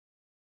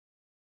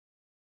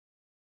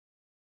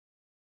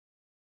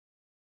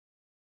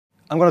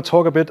I'm going to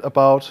talk a bit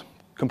about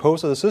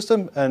Compose as a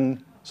system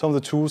and some of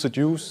the tools it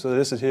uses. So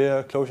this is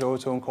here, Clojure,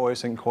 Overtone, Core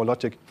Async, Core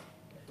Logic.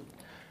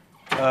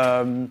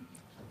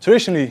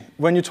 Traditionally,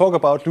 when you talk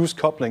about loose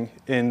coupling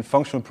in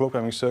functional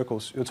programming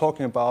circles, you're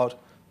talking about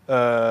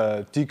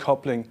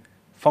decoupling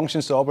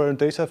functions that operate on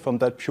data from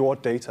that pure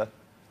data.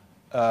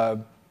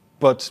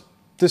 But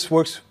this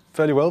works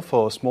fairly well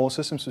for small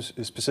systems,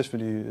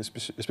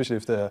 especially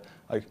if they're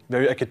like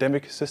very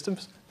academic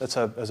systems. That's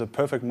a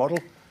perfect model.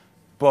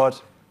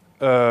 But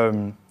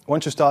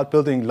once you start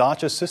building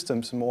larger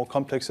systems, more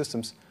complex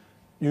systems,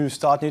 you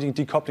start needing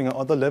decoupling on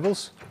other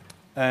levels.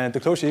 And the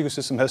Clojure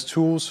ecosystem has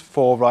tools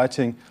for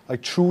writing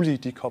like truly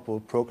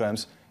decoupled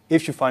programs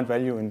if you find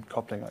value in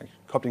coupling. Like,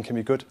 coupling can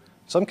be good.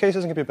 In some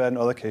cases it can be bad. In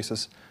other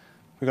cases,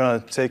 we're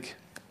going to take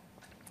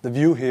the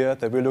view here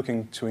that we're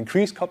looking to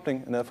increase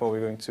coupling, and therefore we're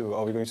going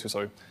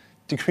to,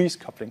 decrease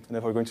coupling, and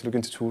therefore we're going to look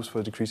into tools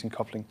for decreasing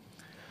coupling.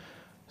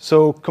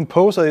 So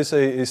Composer is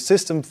a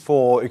system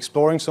for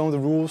exploring some of the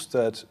rules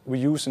that we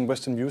use in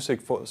Western music.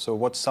 So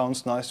what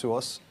sounds nice to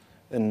us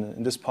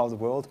in this part of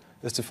the world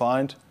is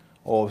defined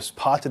or is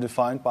partly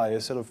defined by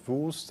a set of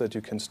rules that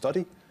you can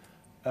study.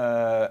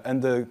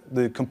 And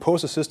the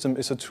Composer system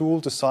is a tool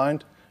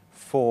designed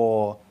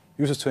for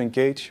users to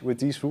engage with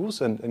these rules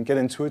and get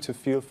an intuitive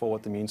feel for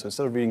what they mean. So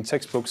instead of reading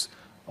textbooks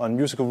on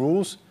musical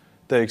rules,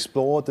 they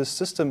explore this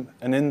system,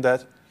 and in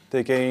that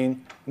they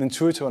gain an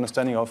intuitive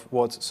understanding of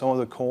what some of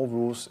the core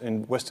rules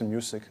in Western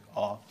music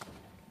are.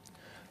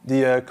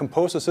 The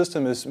Composer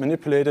system is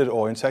manipulated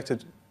or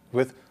interacted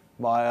with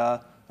via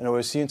an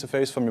OSC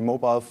interface from your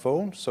mobile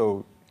phone.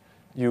 So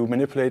you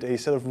manipulate a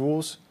set of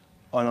rules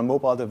on a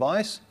mobile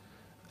device,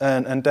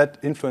 and that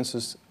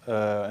influences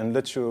and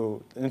lets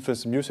you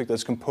influence the music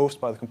that's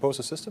composed by the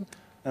Composer system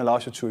and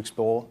allows you to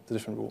explore the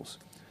different rules.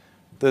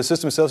 The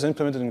system itself is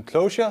implemented in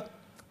Clojure.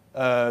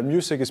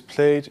 Music is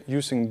played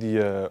using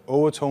the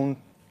Overtone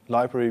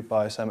library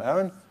by Sam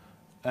Aaron,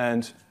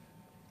 and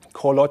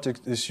Core Logic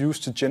is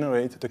used to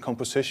generate the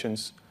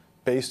compositions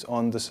based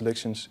on the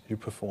selections you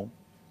perform.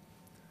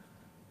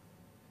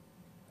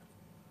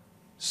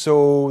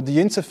 So the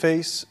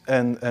interface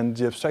and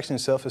the abstraction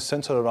itself is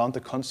centered around the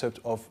concept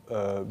of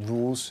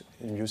rules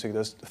in music.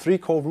 There's 3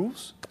 core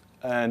rules,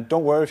 and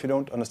don't worry if you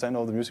don't understand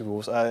all the music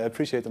rules. I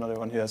appreciate that not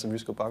everyone here has a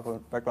musical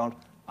background.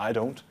 I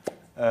don't,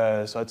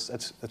 so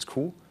that's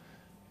cool.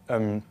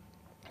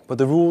 But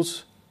the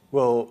rules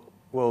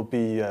will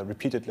be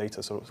repeated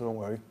later, so don't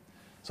worry.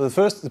 So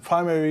the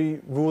primary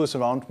rule is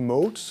around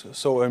modes.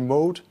 So a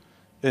mode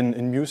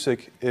in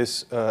music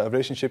is a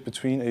relationship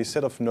between a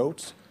set of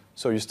notes.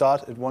 So you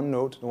start at one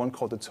note, the one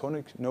called the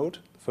tonic note,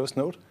 the first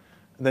note,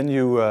 and then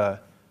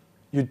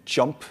you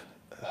jump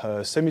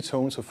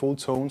semitones or full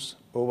tones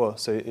over,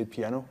 say, a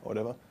piano or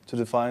whatever, to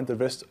define the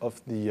rest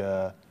of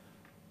the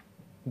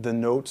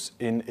notes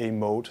in a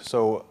mode.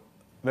 So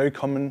very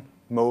common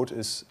mode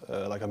is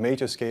like a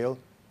major scale.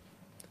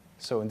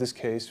 So in this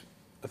case,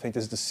 I think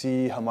this is the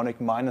C harmonic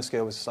minor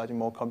scale, which is slightly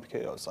more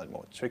complicated or slightly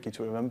more tricky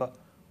to remember,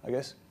 I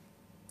guess.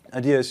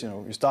 Idea is,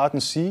 you start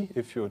in C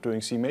if you're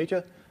doing C major,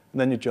 and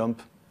then you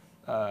jump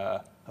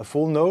a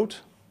full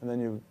note, and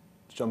then you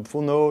jump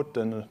full note,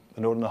 then a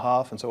note and a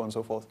half, and so on and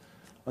so forth,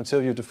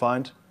 until you've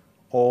defined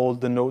all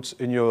the notes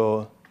in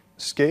your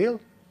scale.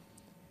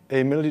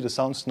 A melody that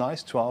sounds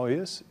nice to our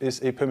ears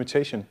is a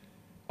permutation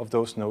of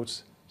those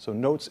notes. So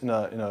notes in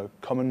a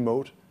common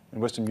mode in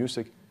Western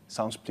music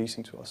sounds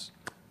pleasing to us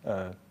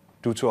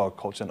due to our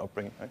culture and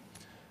upbringing. Right?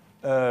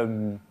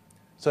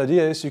 So the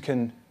idea is you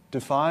can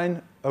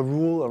define a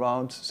rule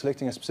around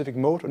selecting a specific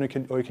mode, or you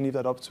can leave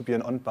that up to be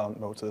an unbound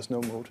mode, so there's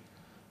no mode.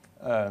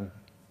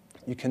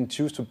 You can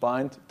choose to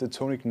bind the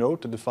tonic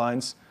note that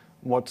defines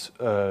what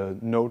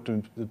note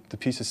the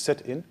piece is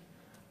set in.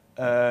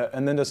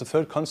 And then there's a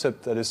third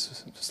concept that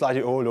is a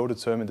slightly overloaded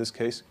term in this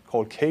case,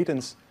 called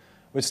cadence,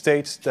 which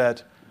states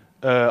that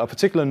a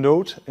particular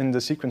note in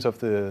the sequence of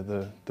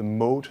the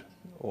mode,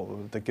 or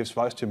that gives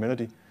rise to a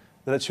melody,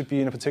 that should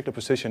be in a particular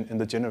position in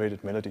the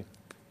generated melody.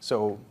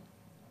 So,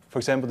 for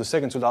example, the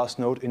second to last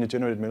note in the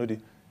generated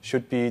melody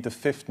should be the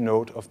 5th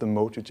note of the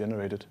mode you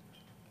generated,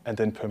 and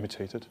then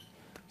permutated.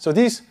 So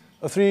these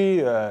are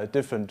 3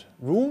 different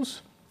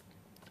rules,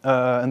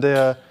 and they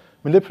are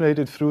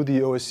manipulated through the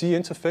OSC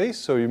interface.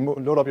 So you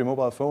load up your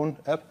mobile phone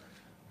app.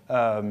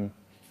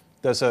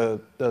 There's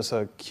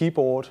a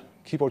keyboard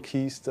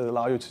keys that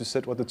allow you to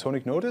set what the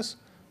tonic note is.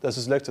 There's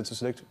a selector to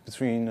select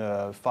between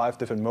 5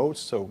 different modes,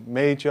 so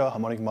major,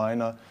 harmonic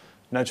minor,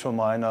 natural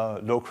minor,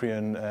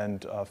 Locrian,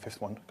 and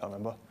 5th one, can't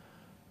remember.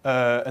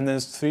 And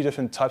there's 3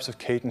 different types of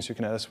cadence you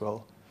can add as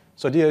well.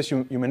 So the idea is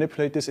you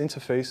manipulate this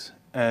interface,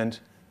 and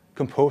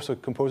Composer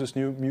composes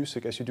new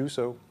music as you do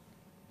so.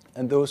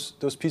 And those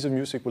pieces of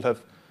music will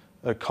have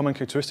a common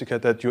characteristic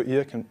that your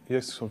ears can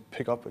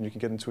pick up, and you can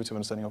get intuitive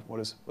understanding of what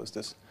is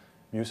this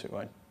music,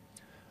 right?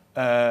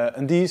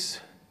 And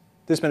this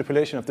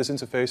manipulation of this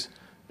interface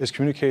is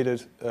communicated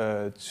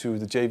to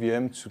the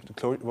JVM, to the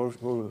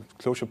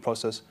Clojure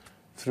process,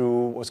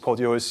 through what's called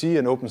the OSC,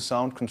 an Open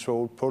Sound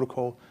Control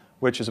Protocol,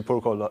 which is a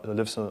protocol that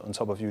lives on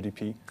top of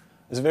UDP.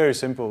 It's a very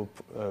simple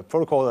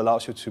protocol that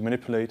allows you to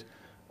manipulate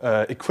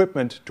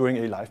equipment during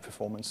a live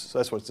performance. So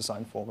that's what it's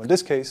designed for. In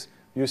this case,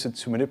 we use it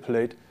to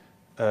manipulate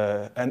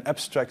an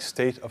abstract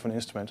state of an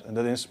instrument, and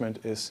that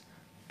instrument is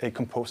a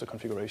composer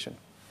configuration.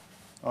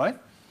 All right?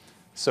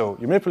 So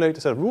you manipulate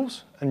a set of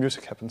rules, and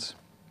music happens.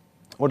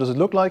 What does it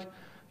look like?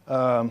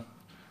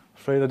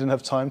 Afraid I didn't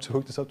have time to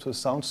hook this up to a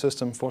sound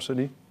system,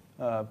 fortunately.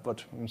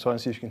 But I'm trying to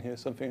see if you can hear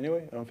something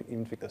anyway. I don't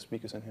even think there's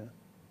speakers in here.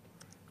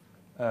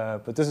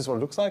 But this is what it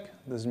looks like.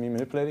 This is me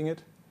manipulating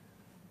it.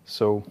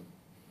 So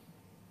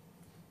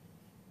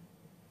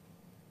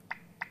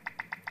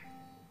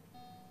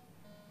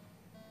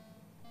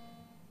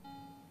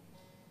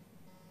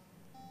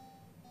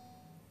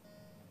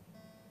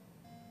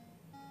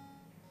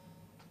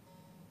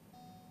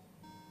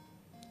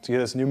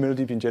there's a new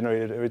melody being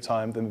generated every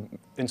time the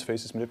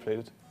interface is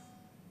manipulated.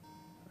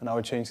 And now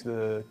I change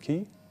the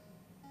key.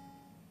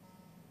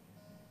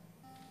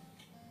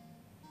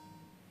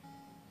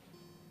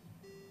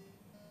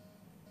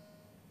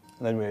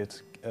 And then we add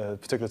a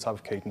particular type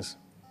of cadence.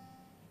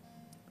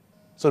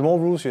 So the more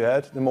rules you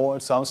add, the more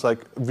it sounds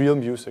like real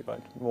music,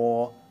 right? The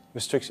more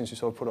restrictions you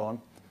sort of put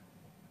on.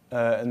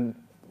 And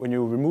when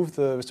you remove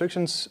the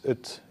restrictions,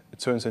 it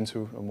turns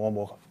into more and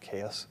more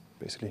chaos,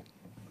 basically.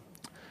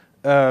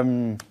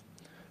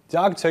 The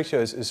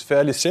architecture is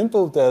fairly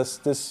simple. There's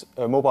this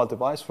mobile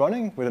device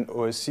running with an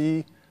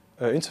OSC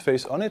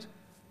interface on it.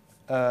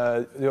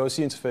 The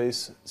OSC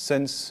interface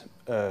sends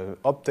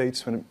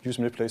updates when the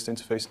user manipulates the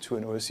interface to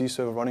an OSC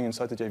server running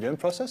inside the JVM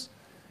process.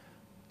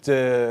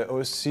 The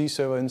OSC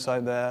server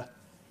inside there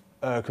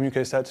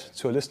communicates that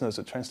to a listener,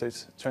 so it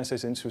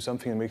translates into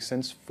something that makes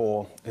sense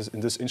for in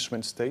this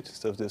instrument state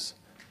instead of this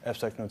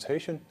abstract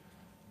notation.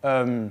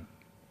 There's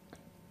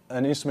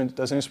an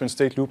instrument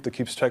state loop that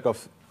keeps track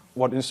of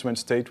what instrument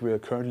state we are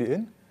currently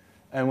in.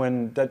 And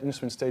when that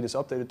instrument state is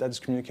updated, that is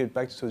communicated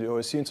back to the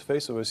OSC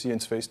interface. The OSC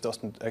interface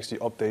doesn't actually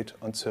update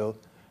until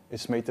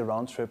it's made the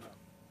round trip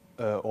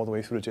all the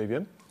way through the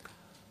JVM.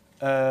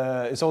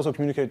 It's also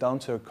communicated down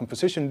to a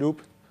composition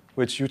loop,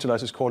 which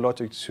utilizes core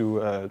logic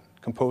to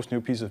compose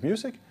new pieces of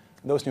music.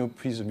 And those new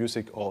pieces of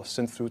music are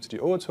sent through to the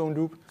Overtone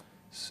loop,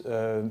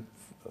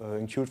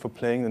 in queue for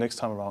playing the next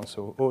time around.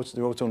 So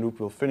the Overtone loop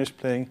will finish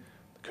playing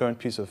the current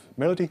piece of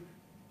melody,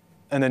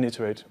 and then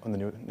iterate on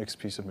the next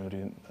piece of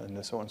melody,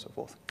 and so on and so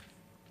forth.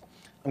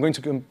 I'm going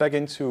to come back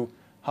into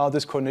how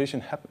this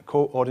coordination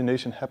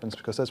happens,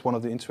 because that's one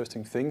of the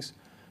interesting things.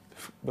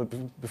 But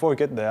before we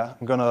get there,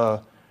 I'm going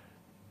to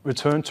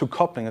return to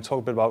coupling and talk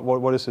a bit about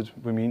what is it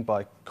we mean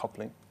by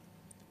coupling.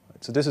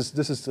 Right, so this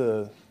is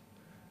the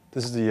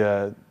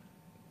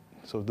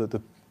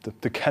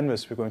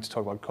canvas we're going to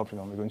talk about coupling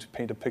on. We're going to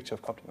paint a picture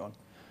of coupling on.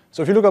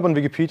 So if you look up on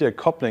Wikipedia,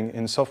 coupling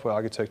in software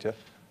architecture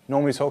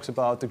normally talks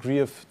about the degree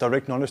of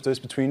direct knowledge there is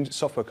between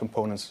software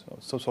components, or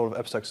some sort of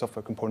abstract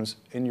software components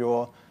in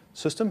your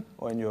system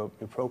or in your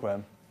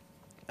program.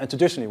 And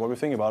traditionally, what we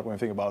think about when we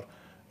think about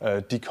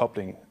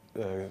decoupling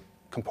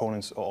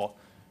components or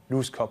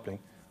loose coupling,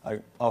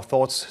 our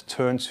thoughts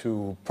turn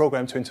to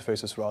program to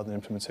interfaces rather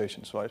than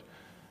implementations, right?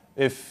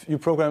 If you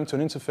program to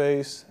an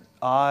interface,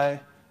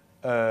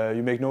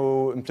 you make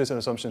no implicit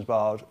assumptions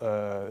about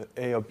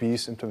A or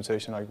B's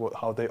implementation, like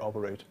how they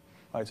operate,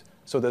 right?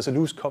 So there's a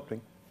loose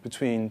coupling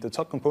between the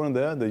top component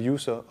there, the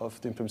user of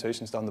the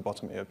implementations down the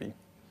bottom, A or B.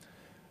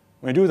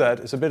 When you do that,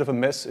 it's a bit of a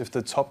mess if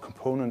the top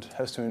component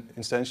has to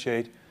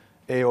instantiate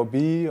A or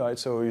B, right?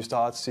 So you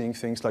start seeing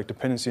things like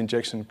dependency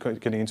injection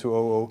getting into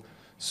OO.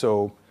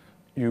 So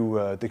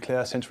you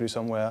declare centrally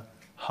somewhere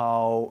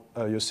how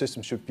your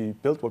system should be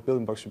built, what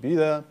building blocks should be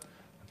there,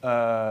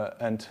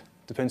 and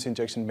dependency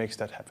injection makes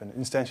that happen,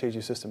 instantiates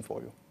your system for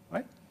you,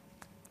 right?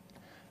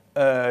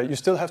 You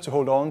still have to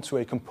hold on to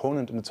a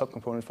component in the top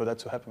component for that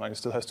to happen. Like it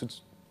still has to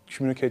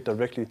communicate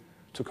directly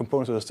to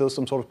components. So there's still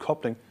some sort of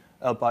coupling,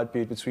 albeit be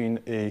it between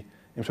a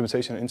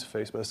implementation and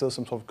interface, but there's still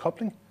some sort of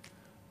coupling.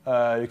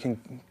 You can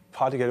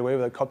partly get away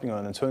with that coupling on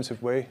an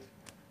alternative way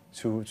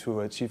to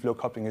achieve low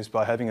coupling is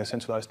by having a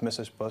centralized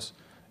message bus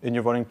in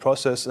your running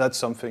process. That's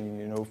something,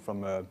 you know,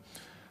 from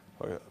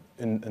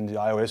in the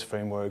iOS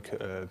framework,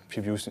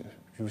 people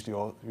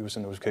usually use a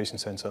notification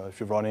center. If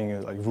you're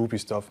running like Ruby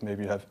stuff,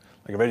 maybe you have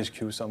like a Redis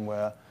queue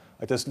somewhere.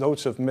 Like there's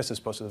loads of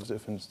message buses of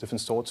different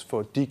sorts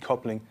for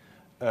decoupling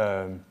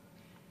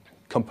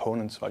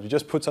components. Right? You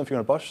just put something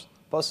on a bus,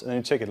 and then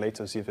you check it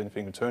later to see if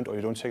anything returned, or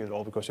you don't check it at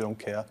all because you don't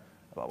care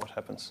about what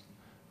happens.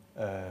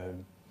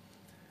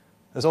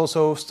 There's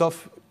also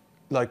stuff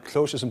like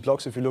closures and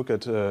blocks. If you look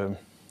at, for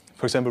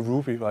example,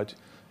 Ruby, right?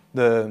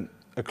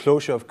 A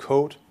closure of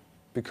code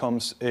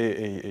becomes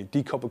a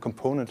decoupled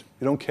component.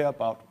 You don't care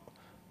about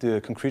the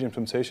concrete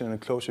implementation, and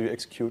the closure you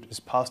execute is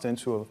passed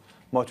into a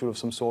module of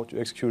some sort. You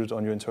execute it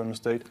on your internal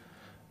state,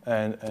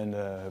 and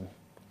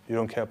you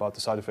don't care about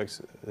the side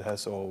effects it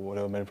has or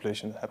whatever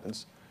manipulation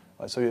happens.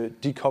 Right, so you're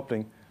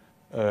decoupling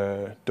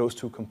those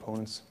two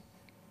components.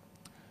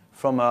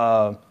 From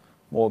a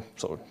more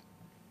sort of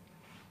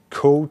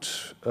code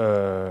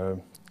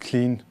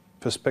clean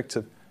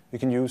perspective, you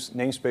can use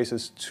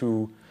namespaces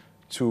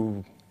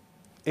to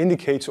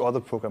indicate to other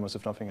programmers,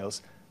 if nothing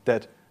else,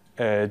 that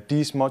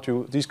these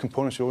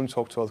components should only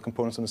talk to other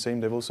components on the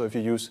same level. So if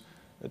you use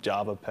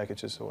Java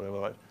packages or whatever,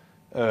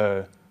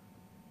 right,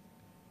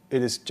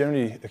 it is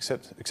generally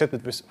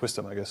accepted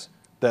wisdom, I guess,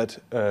 that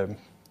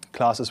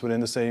classes within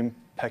the same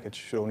package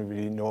should only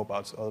really know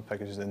about other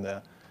packages in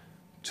there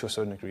to a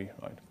certain degree,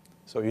 right?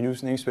 So you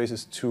use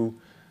namespaces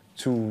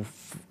to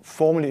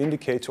formally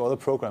indicate to other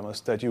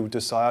programmers that you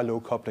desire low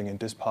coupling in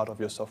this part of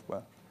your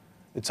software.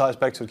 It ties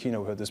back to the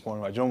keynote we had this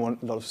morning, right? You don't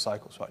want a lot of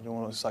cycles, right? You don't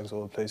want a lot of cycles all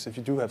over the place. If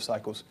you do have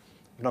cycles,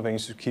 you're not going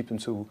to keep them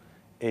to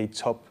a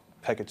top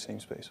package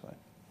namespace, right?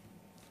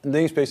 And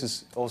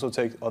namespaces also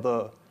take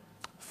other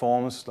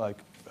forms like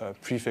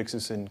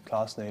prefixes in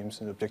class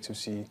names and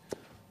Objective-C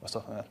or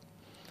stuff like that.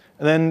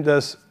 And then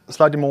there's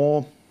slightly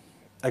more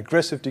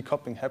aggressive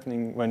decoupling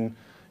happening when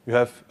you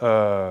have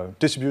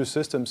distributed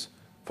systems.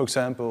 For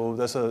example,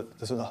 there's a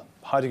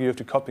high degree of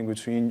decoupling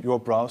between your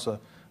browser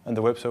and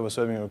the web server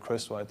serving a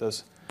request, right?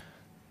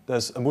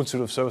 There's a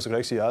multitude of servers that can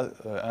actually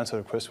answer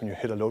requests when you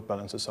hit a load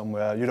balancer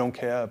somewhere. You don't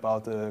care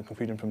about the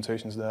complete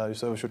implementations there. Your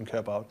server shouldn't care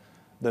about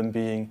them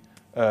being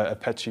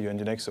Apache and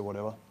Unix or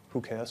whatever.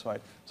 Who cares,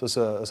 right? So it's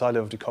a high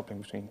level of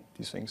decoupling between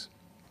these things.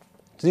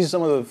 So these are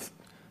some of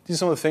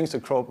the things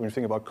that crop up when you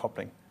think about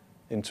coupling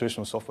in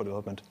traditional software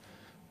development.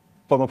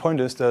 But my point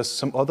is there's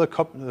some other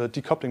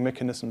decoupling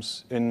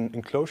mechanisms in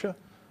Clojure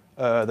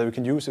that we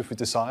can use if we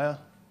desire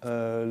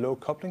low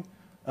coupling.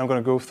 I'm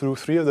going to go through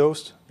 3 of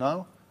those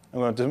now. I'm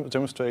going to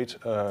demonstrate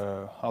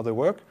how they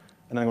work,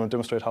 and I'm going to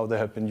demonstrate how they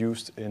have been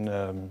used in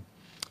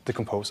the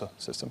Composer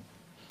system.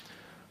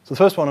 So the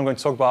first one I'm going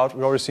to talk about,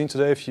 we've already seen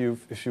today if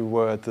you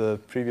were at the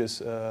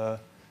previous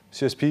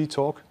CSP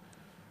talk.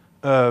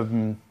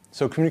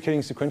 So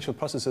communicating sequential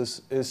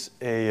processes is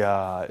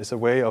a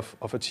way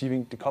of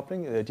achieving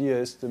decoupling. The idea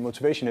is, the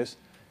motivation is,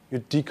 you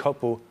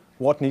decouple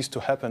what needs to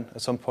happen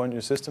at some point in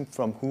your system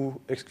from who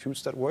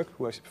executes that work,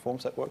 who actually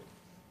performs that work.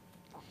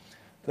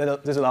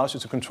 This allows you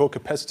to control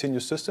capacity in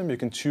your system. You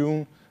can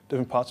tune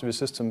different parts of your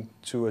system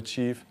to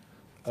achieve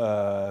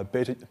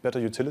better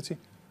utility.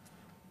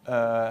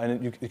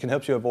 And it can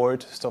help you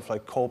avoid stuff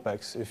like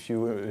callbacks if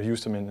you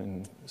use them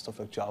in stuff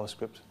like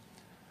JavaScript.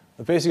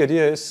 The basic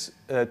idea is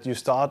that you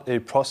start a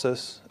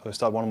process, or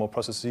start one or more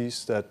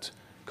processes that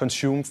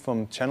consume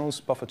from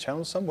channels, buffer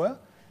channels somewhere,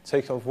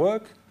 take off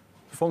work,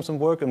 perform some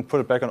work, and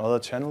put it back on other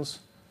channels.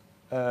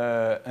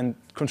 And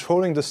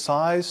controlling the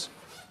size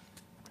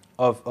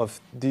of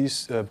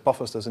these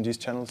buffers that's in these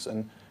channels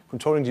and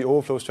controlling the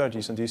overflow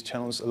strategies in these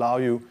channels allow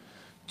you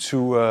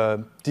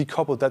to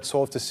decouple that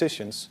sort of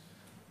decisions,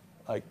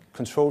 like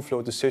control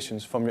flow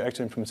decisions, from your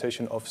actual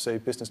implementation of, say,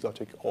 business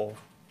logic or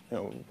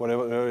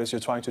whatever it is you're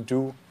trying to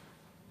do.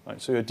 Right?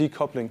 So you're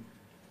decoupling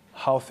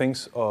how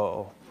things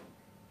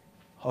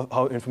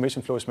how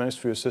information flow is managed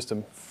through your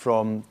system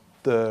from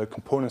the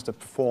components that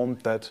perform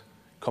that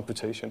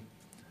computation.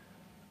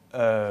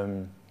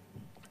 And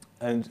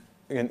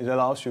again, it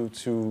allows you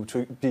to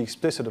be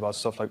explicit about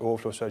stuff like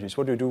overflow strategies.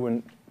 What do you do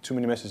when too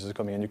many messages are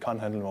coming in and you can't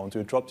handle them all? Do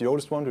you drop the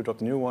oldest one? Do you drop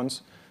the new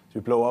ones? Do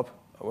you blow up?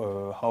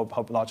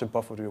 How large a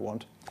buffer do you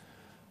want?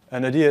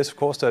 And the idea is, of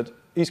course, that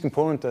each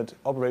component that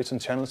operates on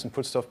channels and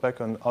puts stuff back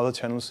on other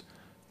channels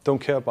don't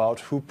care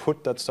about who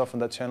put that stuff on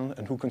that channel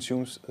and who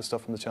consumes the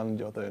stuff on the channel on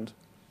the other end.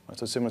 Right?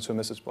 So it's similar to a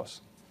message bus.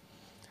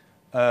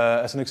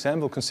 As an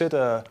example,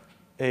 consider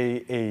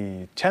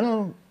a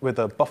channel with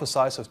a buffer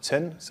size of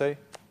 10, say,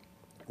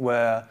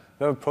 where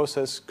we have a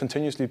process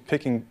continuously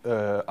picking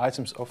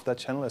items off that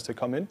channel as they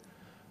come in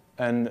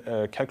and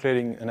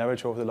calculating an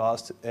average over the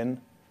last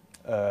n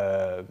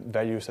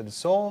values that it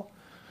saw.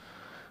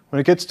 When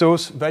it gets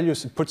those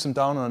values, it puts them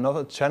down on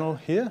another channel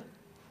here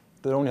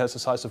that only has a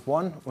size of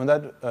 1. When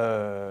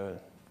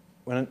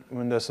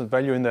there's a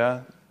value in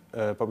there,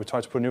 but we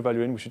try to put a new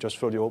value in, we should just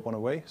throw the old one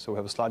away. So we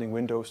have a sliding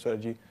window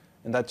strategy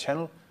in that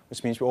channel,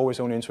 which means we're always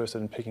only interested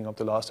in picking up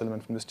the last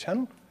element from this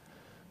channel.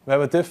 We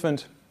have a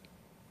different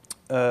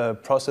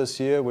process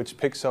here which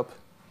picks up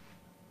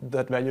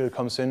that value that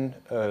comes in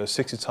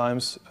 60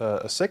 times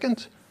a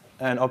second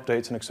and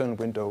updates an external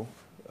window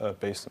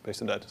based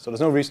on that. So there's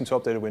no reason to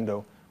update a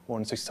window more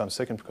than 60 times a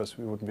second because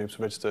we wouldn't be able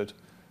to register it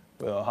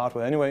with our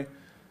hardware anyway.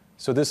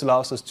 So this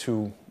allows us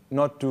to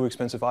not do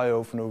expensive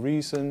I/O for no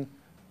reason,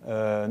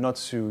 not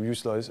to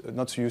use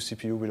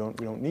CPU we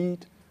don't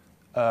need,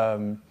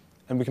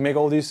 and we can make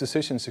all these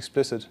decisions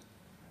explicit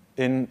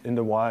in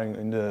the wiring,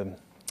 in the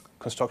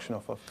construction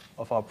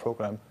of our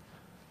program.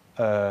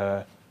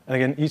 And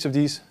again, each of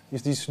these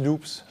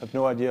loops have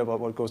no idea about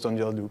what goes on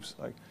the other loops.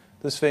 Like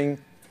this thing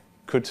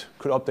could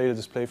update a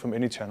display from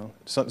any channel.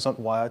 It's not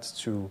wired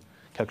to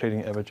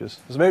calculating averages.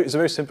 It's a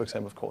very simple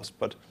example, of course,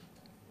 but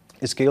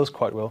it scales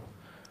quite well.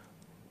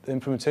 The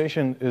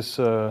implementation is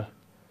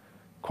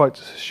quite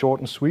short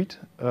and sweet.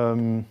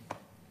 This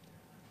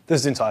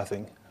is the entire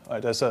thing.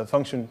 Right, there's a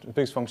function. The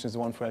biggest function is the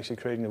one for actually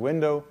creating the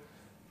window.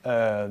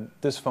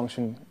 This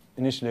function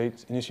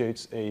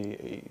initiates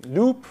a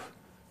loop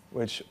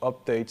which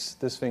updates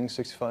this thing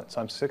 65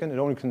 times a second. It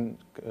only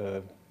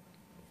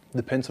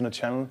depends on the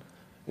channel.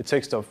 It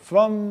takes stuff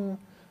from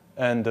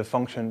and the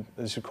function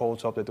that you call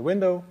to update the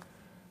window.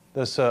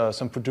 There's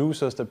some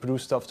producers that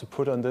produce stuff to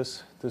put on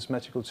this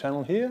magical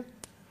channel here.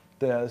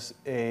 There's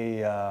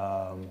a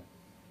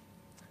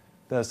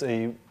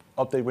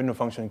update window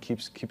function that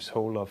keeps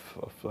hold of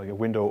like a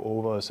window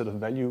over a set of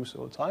values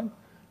all the time.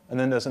 And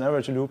then there's an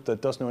average loop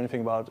that doesn't know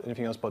anything about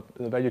anything else but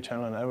the value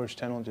channel and average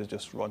channel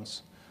just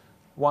runs.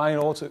 Wiring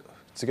all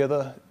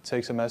together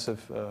takes a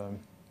massive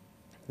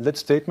let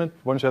statement.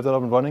 Once you have that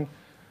up and running,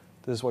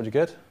 this is what you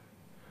get.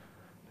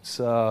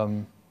 It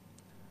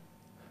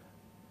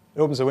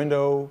opens a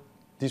window.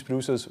 These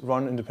producers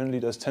run independently.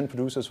 There's 10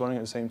 producers running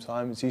at the same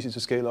time. It's easy to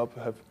scale up,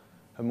 have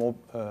more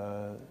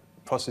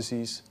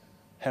processes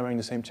hammering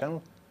the same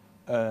channel,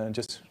 and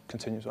just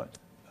continues, right?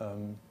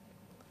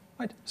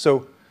 Right.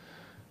 So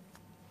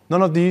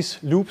none of these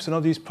loops and none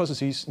of these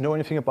processes know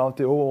anything about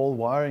the overall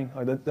wiring.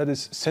 That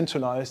is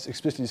centralized,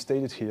 explicitly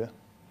stated here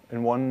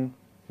in one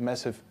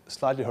massive,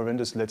 slightly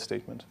horrendous let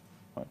statement.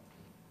 Right?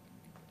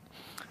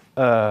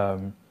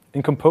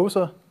 In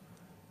Composer,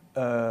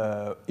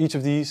 each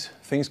of these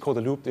things called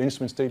a loop, the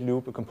instrument state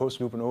loop, a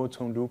composer loop, an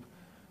overtone loop,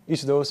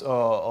 each of those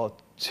are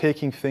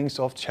taking things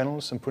off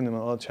channels and putting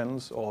them on other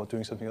channels or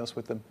doing something else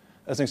with them.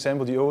 As an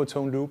example, the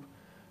overtone loop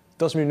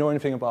doesn't really know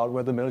anything about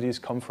where the melodies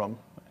come from.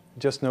 It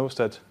just knows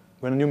that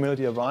when a new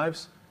melody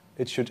arrives,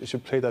 it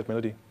should play that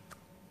melody.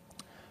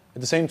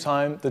 At the same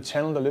time, the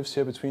channel that lives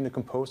here between the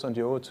composer and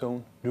the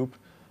overtone loop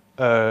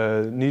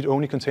need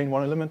only contain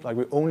one element. Like,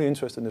 we're only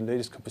interested in the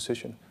latest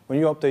composition. When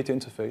you update the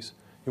interface,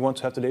 you want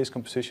to have the latest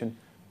composition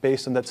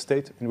based on that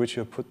state in which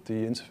you put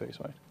the interface,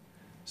 right?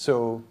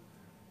 So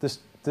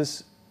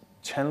this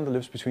channel that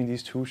lives between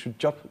these two should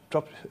drop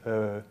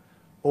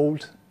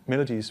old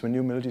melodies. When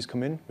new melodies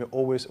come in, we're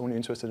always only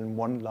interested in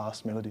one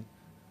last melody,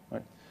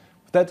 right?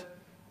 That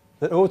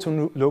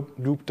overtone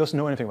loop doesn't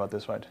know anything about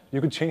this, right?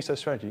 You could change that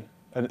strategy,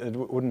 and it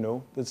wouldn't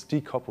know. That's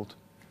decoupled.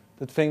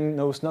 That thing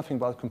knows nothing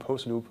about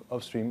composer loop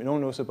upstream. It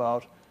only knows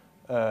about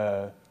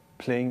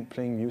playing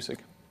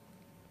music.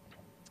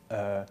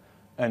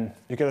 And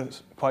you get a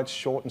quite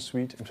short and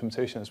sweet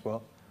implementation as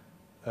well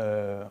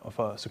of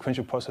a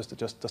sequential process that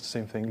just does the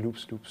same thing,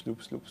 loops.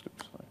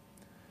 Right?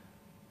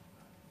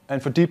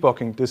 And for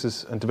debugging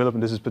and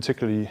development, this is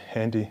particularly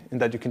handy in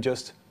that you can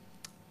just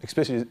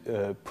explicitly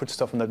put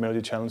stuff on that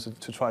melody channel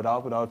to try it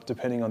out without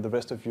depending on the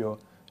rest of your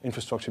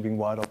infrastructure being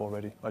wired up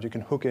already. Right? You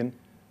can hook in,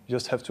 you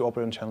just have to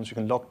operate on channels, you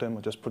can lock them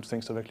or just put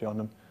things directly on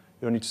them.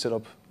 You don't need to set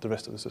up the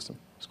rest of the system.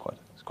 It's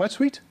quite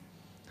sweet.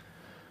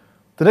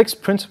 The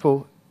next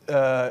principle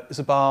is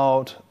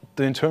about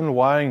the internal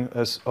wiring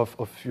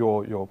of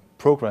your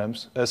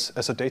programs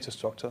as a data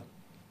structure.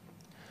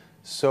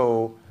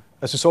 So,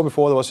 as you saw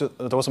before,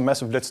 there was a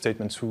massive let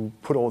statement to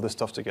put all this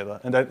stuff together,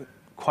 and that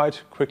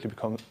quite quickly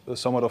becomes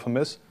somewhat of a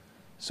mess.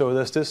 So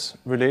there's this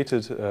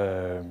related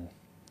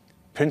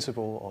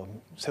principle or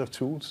set of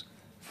tools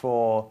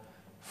for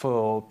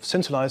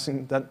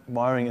centralizing that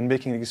wiring and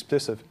making it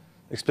explicit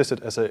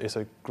as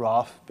a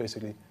graph,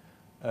 basically,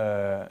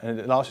 and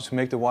it allows you to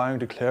make the wiring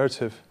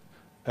declarative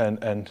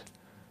and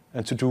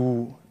to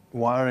do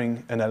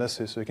wiring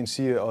analysis. So you can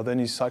see are there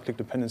any cyclic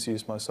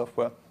dependencies in my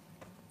software.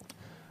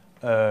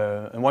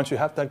 And once you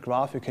have that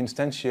graph, you can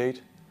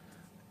instantiate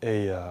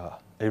a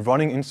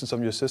running instance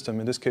of your system,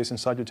 in this case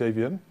inside your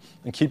JVM,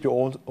 and keep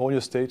all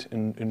your state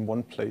in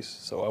one place.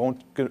 So I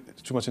won't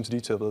get too much into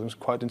detail, but there's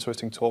quite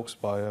interesting talks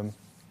by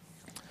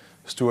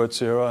Stuart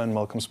Sierra and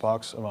Malcolm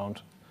Sparks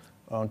around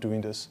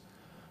doing this.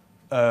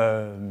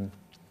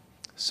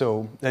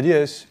 So the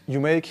idea is you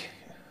make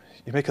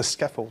a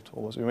scaffold,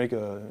 almost. You make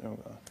a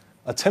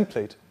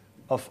template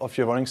of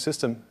your running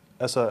system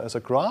as a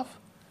graph,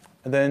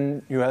 and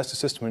then you ask the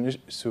system to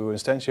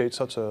instantiate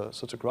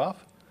such a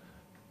graph.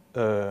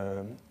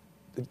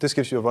 This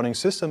gives you a running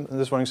system, and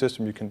this running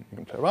system you can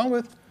play around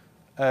with.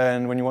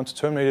 And when you want to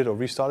terminate it or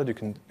restart it, you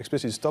can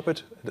explicitly stop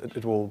it.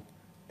 It will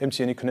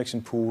empty any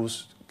connection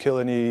pools, kill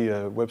any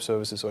web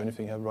services or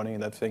anything you have running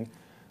in that thing,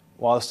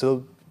 while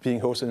still being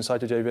hosted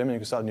inside the JVM, and you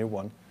can start a new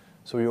one.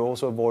 So you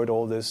also avoid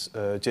all this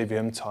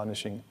JVM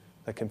tarnishing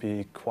that can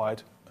be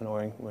quite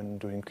annoying when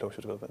doing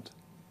Clojure development.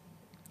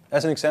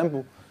 As an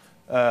example,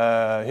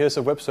 here's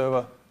a web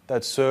server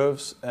that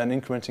serves an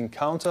incrementing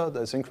counter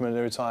that's incremented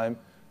every time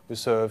we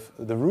serve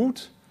the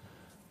root.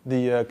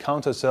 The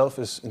counter itself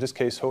is, in this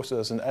case, hosted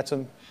as an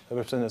atom,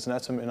 represented as an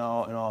atom in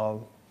our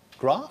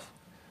graph.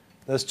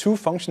 There's two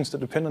functions that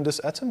depend on this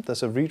atom.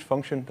 There's a read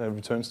function that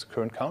returns the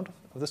current count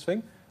of this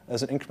thing.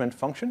 There's an increment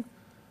function.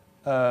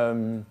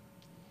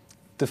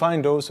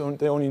 Defining those,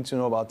 they only need to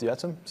know about the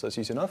atom, so that's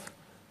easy enough.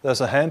 There's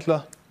a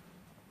handler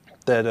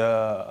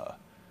that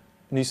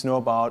needs to know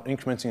about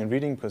incrementing and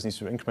reading, because it needs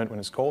to increment when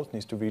it's called, it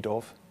needs to read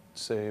off,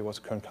 say what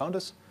the current count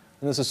is.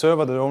 And there's a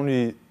server that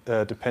only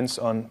depends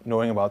on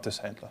knowing about this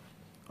handler.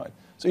 Right?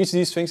 So each of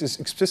these things is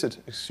explicit,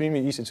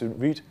 extremely easy to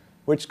read.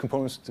 Which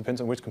components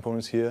depends on which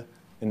components here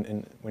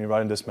when you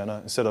write in this manner,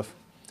 instead of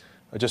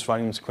just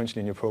writing them sequentially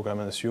in your program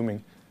and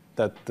assuming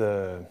that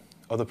the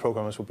other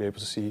programmers will be able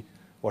to see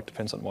what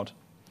depends on what.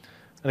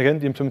 And again,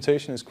 the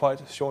implementation is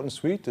quite short and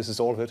sweet. This is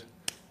all of it.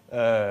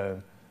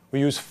 We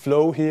use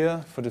flow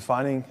here for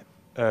defining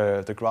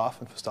the graph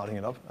and for starting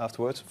it up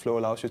afterwards. Flow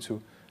allows you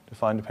to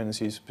define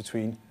dependencies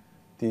between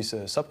these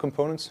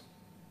subcomponents.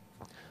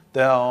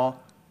 There are,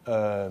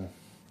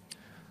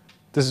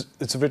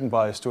 it's written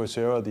by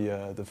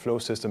Clojure, the flow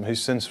system.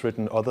 He's since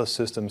written other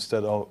systems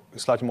that are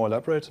slightly more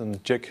elaborate,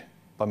 and JIG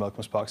by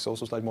Malcolm Sparks is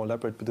also slightly more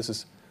elaborate, but this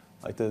is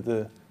like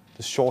the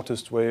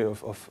shortest way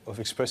of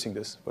expressing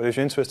this. But if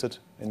you're interested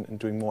in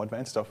doing more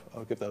advanced stuff,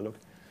 I'll give that a look.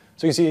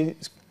 So you can see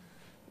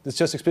it's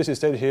just explicitly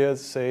stated here,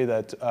 say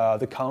that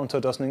the counter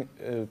doesn't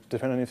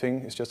depend on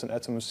anything, it's just an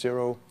atom of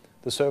 0.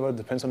 The server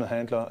depends on a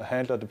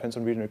handler depends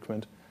on read and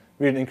increment.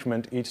 Read and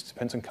increment each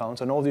depends on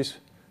counter, and all these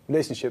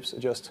relationships are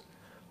just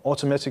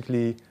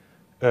automatically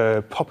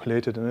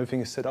populated, and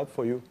everything is set up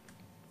for you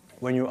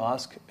when you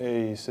ask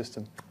a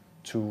system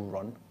to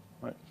run.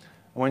 Right?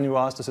 And when you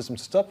ask the system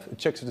to stop, it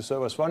checks if the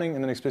server is running,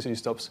 and then explicitly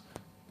stops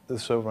the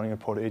server running at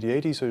port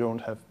 8080, so you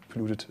don't have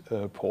polluted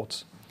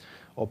ports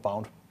or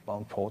bound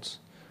ports.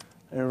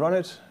 And you run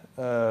it,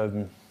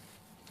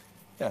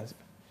 yeah,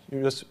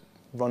 you just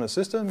run a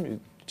system, you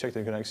check that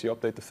you can actually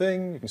update the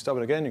thing, you can stop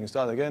it again, you can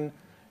start it again,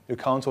 your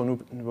counter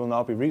will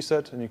now be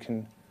reset, and you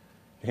can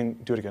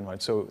do it again,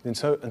 right? So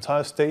the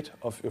entire state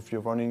of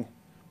your running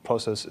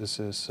process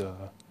is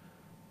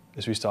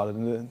restarted.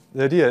 And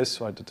the idea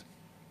is, right, that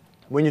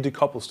when you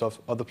decouple stuff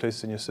other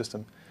places in your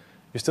system,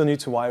 you still need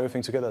to wire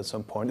everything together at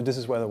some point, and this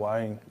is where the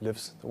wiring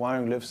lives. The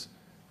wiring lives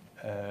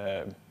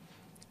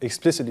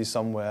explicitly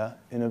somewhere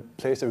in a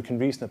place that we can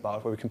reason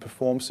about, where we can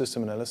perform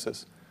system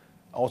analysis,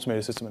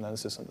 automated system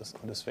analysis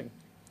on this thing.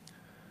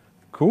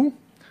 Cool.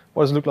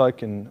 What does it look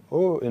like in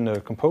a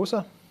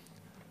Composer?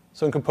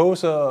 So in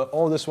Composer,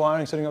 all this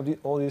wiring, setting up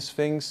all these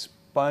things,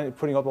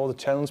 putting up all the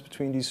channels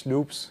between these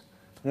loops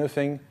and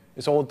everything,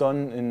 it's all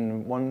done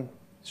in one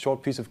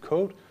short piece of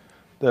code.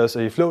 There's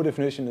a flow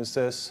definition that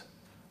says,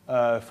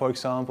 for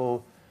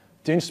example,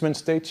 the instrument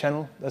state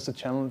channel, that's the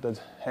channel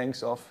that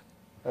hangs off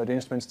the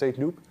instrument state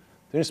loop.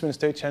 The instrument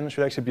state channel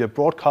should actually be a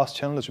broadcast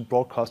channel that should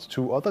broadcast to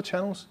 2 other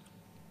channels.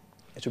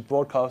 It should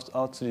broadcast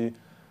out to the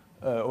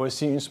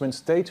OSC instrument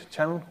state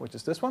channel, which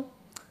is this one,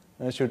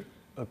 and it should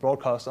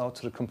broadcast out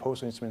to the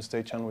Composer instrument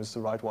state channel, which is the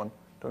right one,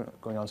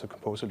 going on to the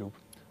Composer loop.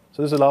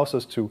 So this allows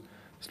us to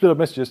split up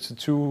messages to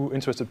 2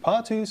 interested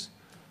parties.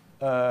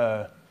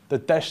 The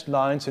dashed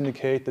lines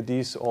indicate that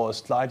these are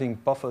sliding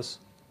buffers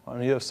on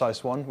here of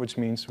size 1, which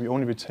means we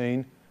only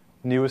retain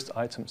newest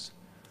items.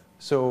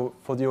 So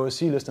for the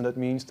OSC listener, that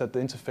means that the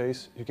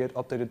interface you get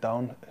updated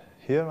down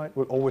here, right,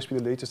 will always be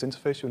the latest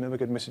interface. You'll never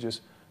get messages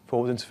for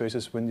old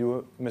interfaces when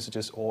newer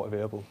messages are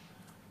available.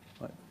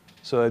 Right?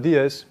 So the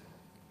idea is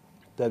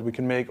that we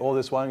can make all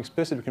this wiring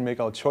explicit. We can make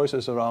our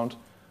choices around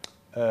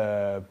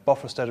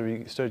buffer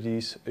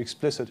strategies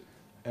explicit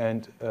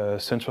and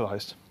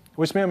centralized,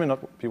 which may or may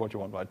not be what you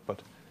want, right?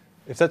 But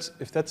if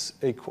that's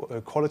a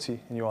quality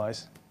in your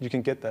eyes, you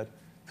can get that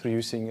through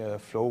using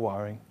flow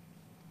wiring.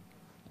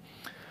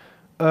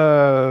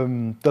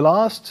 The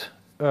last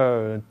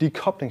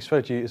decoupling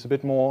strategy is a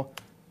bit more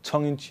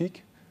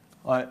tongue-in-cheek.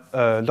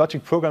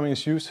 Logic programming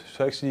is used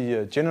to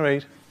actually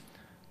generate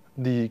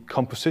the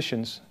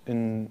compositions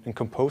in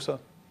Composer.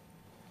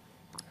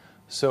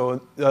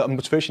 So the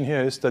motivation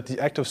here is that the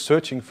act of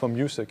searching for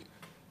music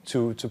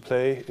to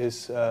play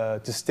is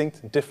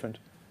distinct and different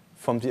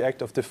from the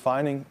act of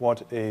defining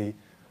what a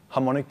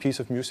harmonic piece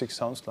of music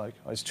sounds like.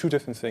 It's 2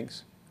 different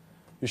things.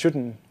 You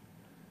shouldn't.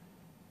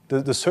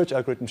 The search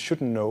algorithm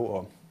shouldn't know,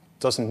 or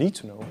doesn't need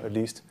to know at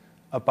least,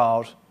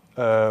 about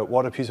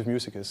what a piece of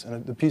music is.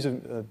 And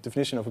the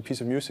definition of a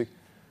piece of music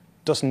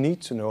doesn't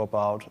need to know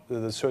about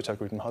the search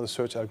algorithm, how the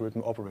search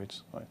algorithm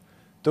operates. Right?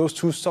 Those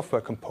 2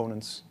 software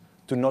components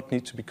do not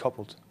need to be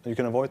coupled. And you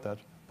can avoid that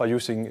by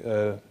using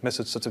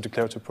methods such as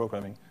declarative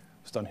programming.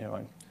 It's done here.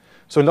 Right?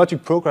 So in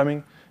logic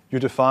programming, you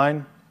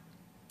define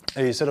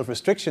a set of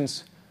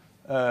restrictions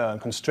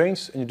and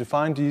constraints, and you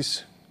define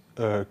these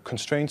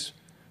constraints.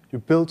 You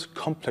build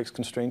complex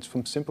constraints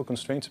from simple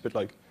constraints, a bit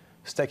like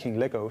stacking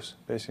Legos,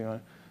 basically.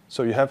 Right?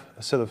 So you have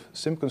a set of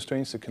simple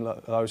constraints that can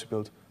allow you to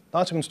build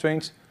larger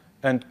constraints,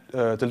 and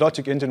the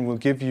logic engine will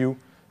give you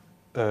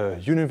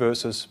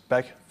universes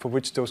back for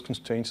which those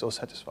constraints are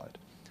satisfied.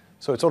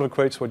 So it sort of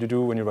creates what you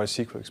do when you write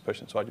SQL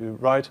expressions, right? You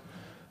write,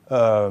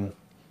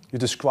 you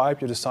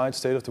describe your desired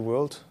state of the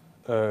world,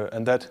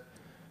 and that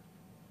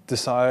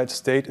desired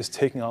state is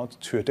taken out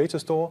to a data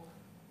store,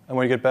 and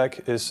when you get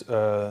back is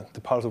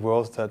the part of the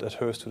world that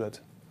adheres to that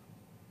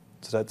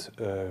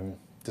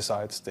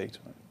desired state.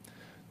 Right?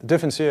 The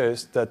difference here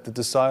is that the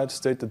desired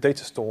state, the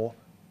data store,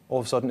 all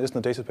of a sudden isn't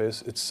a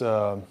database, it's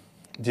the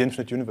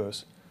infinite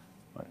universe.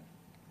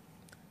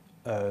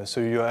 Right?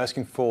 So you're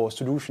asking for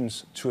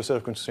solutions to a set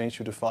of constraints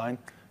you define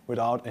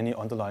without any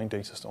underlying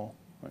data store.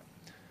 Right?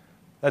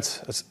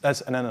 That's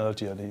an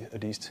analogy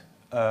at least.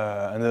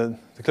 And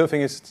the clever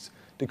thing is it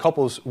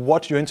decouples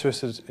what you're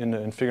interested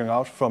in figuring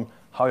out from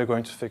how you're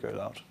going to figure it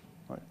out.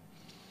 Right?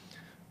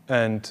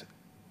 And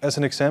as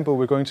an example,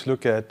 we're going to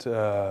look at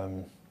a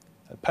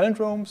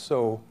palindrome.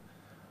 So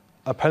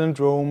a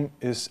palindrome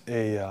is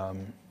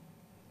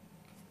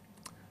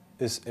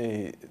is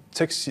a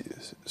text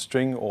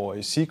string or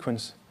a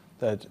sequence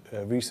that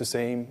reads the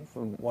same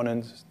from one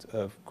end,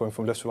 going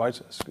from left to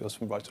right, as goes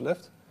from right to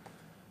left.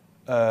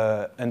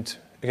 And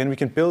again, we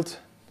can build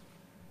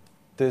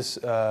this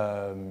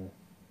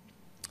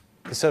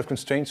set of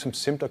constraints from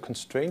simpler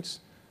constraints.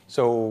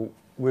 So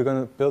we're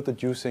going to build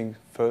it using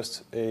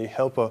first a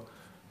helper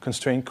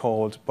constraint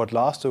called but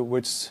laster,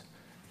 which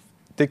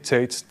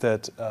dictates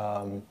that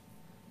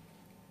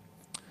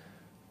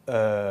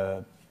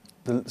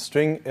the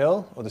string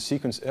L, or the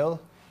sequence L,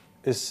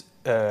 is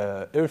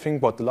everything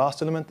but the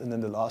last element and then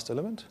the last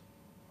element.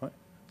 Right?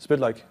 It's a bit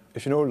like,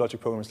 if you know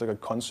logic program, it's like a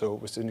console,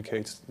 which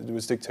dictates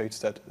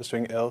that the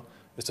string L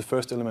is the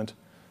first element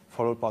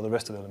followed by the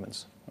rest of the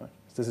elements. Right?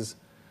 This is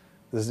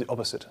the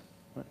opposite.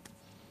 Right?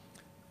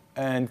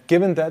 And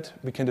given that,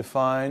 we can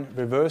define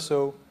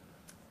reverso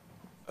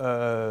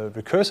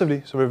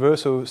recursively. So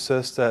reverso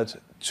says that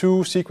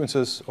two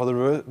sequences are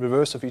the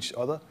reverse of each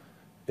other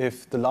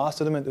if the last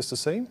element is the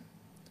same,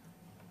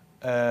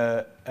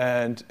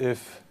 and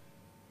if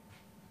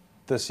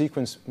the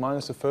sequence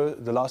minus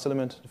the last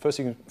element, the first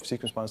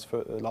sequence minus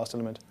the last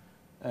element,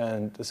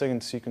 and the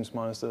second sequence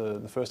minus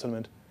the first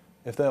element,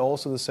 if they're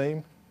also the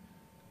same,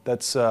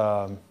 that's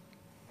that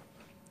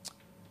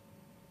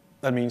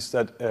means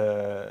that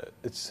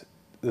it's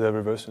the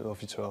reverse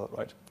of each other,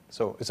 right?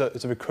 So it's a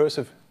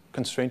recursive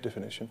constraint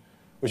definition,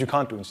 which you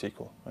can't do in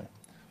SQL, right?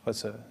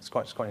 But it's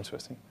quite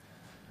interesting.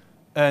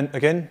 And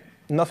again,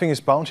 nothing is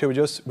bound here.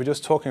 We're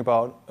just talking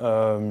about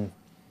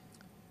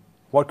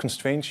what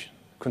constraints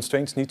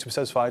need to be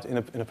satisfied in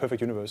a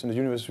perfect universe, in the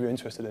universe we're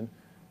interested in,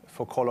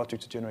 for core logic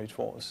to generate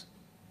for us.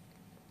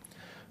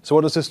 So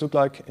what does this look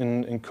like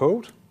in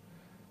code?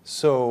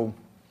 So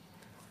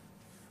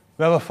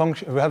we have a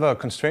function. We have a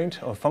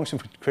constraint or function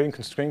for creating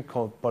constraint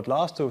called but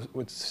last,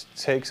 which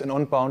takes an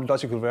unbound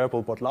logical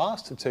variable but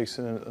last. It takes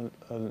a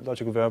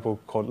logical variable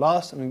called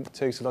last, and it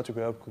takes a logical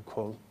variable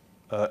called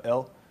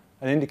L,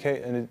 and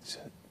it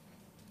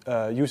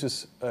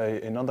uses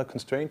another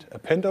constraint,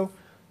 appendo,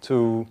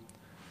 to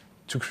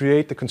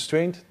create the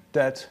constraint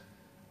that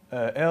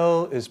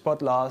L is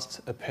but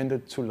last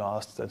appended to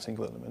last, that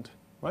single element,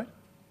 right?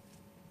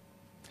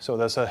 So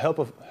there's a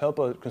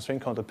helper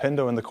constraint called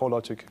appendo in the core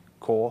logic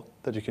core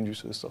that you can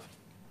use for this stuff.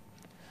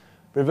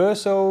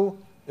 Reverso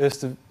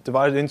is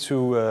divided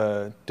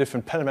into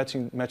different pattern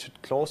matching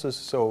clauses.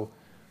 So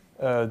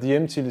the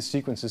empty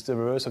sequence is the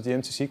reverse of the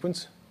empty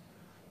sequence.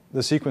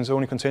 The sequence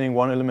only containing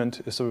one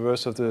element is the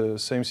reverse of the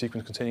same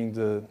sequence containing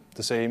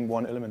the same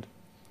one element.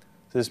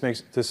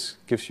 This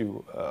gives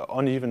you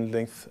uneven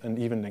length and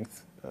even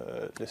length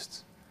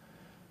lists.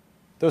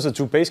 Those are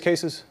two base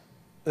cases.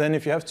 Then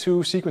if you have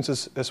two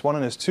sequences, S1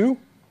 and S2,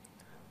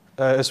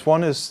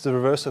 S1 is the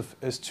reverse of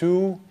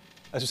S2,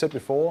 as you said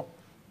before,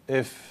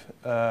 if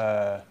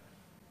the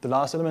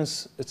last element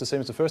is the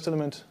same as the first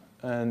element,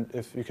 and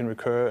if you can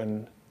recur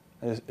and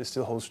it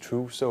still holds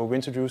true. So we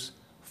introduce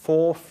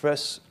 4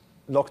 fresh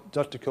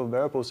logical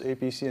variables, A,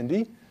 B, C, and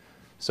D.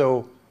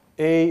 So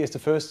A is the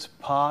first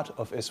part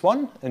of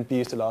S1, and B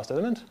is the last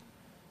element.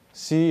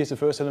 C is the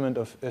first element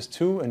of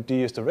S2, and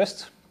D is the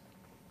rest.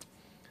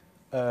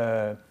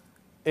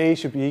 A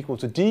should be equal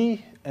to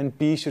D, and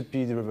B should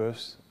be the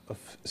reverse of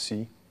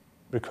C,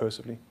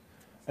 recursively.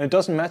 And it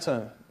doesn't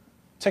matter,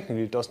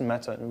 technically it doesn't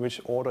matter in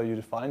which order you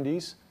define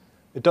these.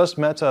 It does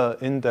matter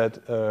in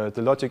that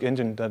the logic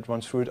engine that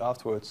runs through it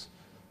afterwards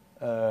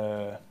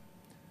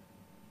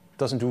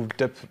doesn't do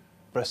depth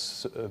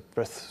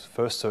breadth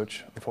first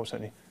search,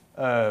 unfortunately.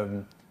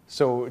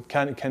 So it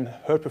can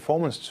hurt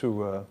performance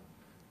to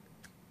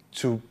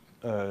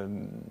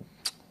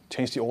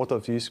change the order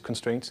of these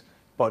constraints,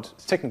 but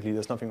technically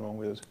there's nothing wrong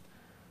with it.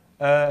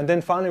 And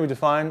then finally we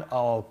define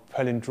our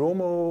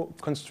palindromo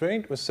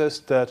constraint, which says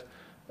that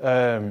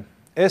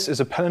S is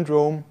a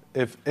palindrome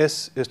if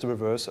S is the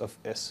reverse of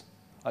S.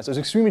 So it's an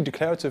extremely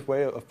declarative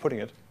way of putting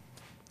it.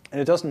 And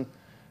it doesn't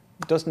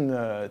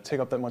take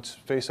up that much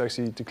space to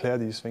actually declare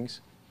these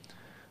things.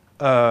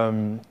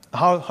 How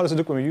does it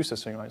look when we use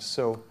this thing, right?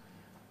 So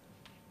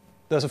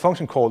there's a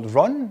function called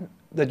run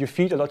that you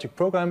feed a logic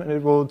program, and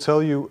it will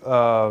tell you,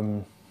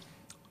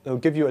 it will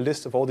give you a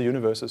list of all the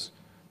universes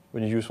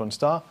when you use 1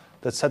 star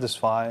that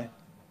satisfy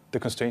the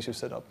constraints you've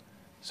set up.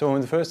 So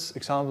in the first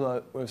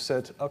example, we've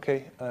said,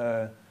 okay,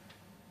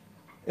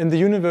 in the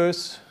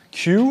universe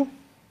Q,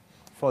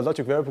 for a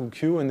logic variable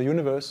Q in the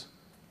universe,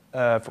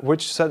 for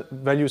which set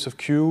values of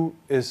Q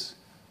is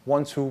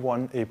 1, 2,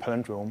 1 a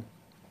palindrome.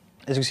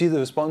 As you can see, the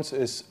response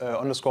is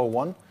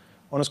 _1.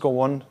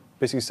 _1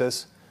 basically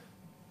says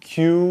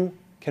Q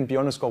can be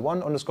 _1.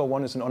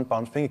 _1 is an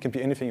unbound thing. It can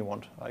be anything you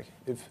want. Like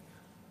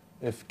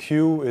if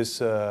Q is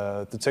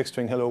the text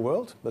string hello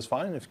world, that's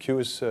fine. If Q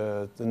is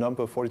the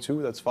number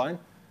 42, that's fine.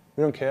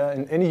 We don't care.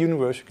 In any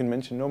universe you can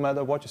mention, no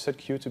matter what you set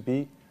Q to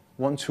be,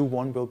 1, 2,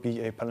 1 will be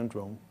a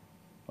palindrome.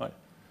 Right?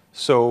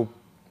 So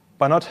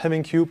by not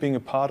having Q being a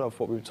part of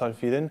what we try to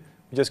feed in,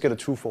 we just get a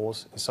true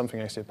false. Is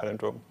something actually a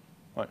palindrome?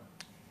 Right.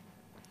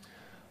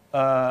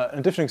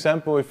 A different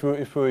example, if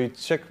we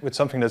check with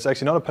something that's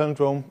actually not a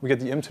palindrome, we get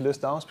the empty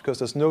list out because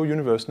there's no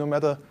universe, no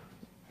matter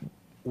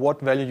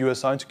what value you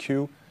assign to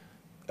q,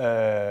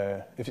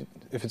 if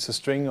it's a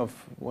string of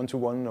 1 to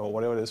 1 or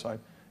whatever it is, right?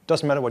 It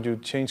doesn't matter what you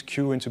change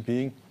q into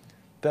being.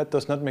 That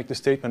does not make the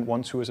statement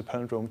 1, 2 as a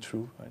palindrome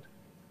true, right?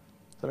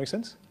 Does that make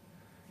sense?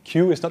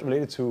 Q is not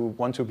related to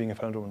 1, 2 being a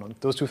palindrome or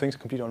not. Those two things are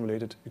completely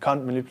unrelated. You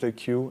can't manipulate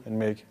q and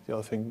make the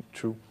other thing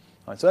true.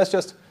 Right, so that's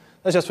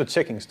just for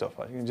checking stuff.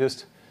 Right? You can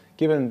just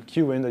give a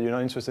q in that you're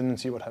not interested in and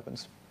see what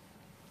happens.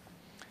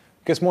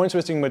 It gets more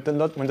interesting when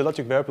the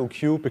logic variable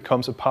q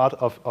becomes a part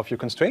of your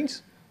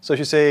constraints. So if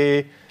you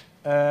say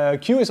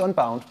q is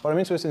unbound, but I'm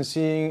interested in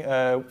seeing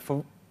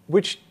for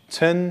which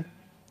 10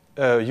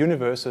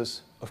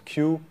 universes of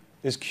q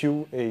is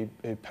q a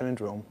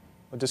palindrome.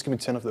 Or just give me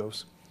 10 of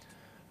those.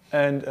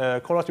 And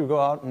Clojure will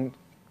go out and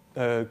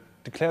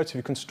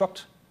declaratively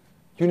construct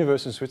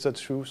universes which are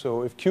true.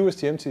 So if q is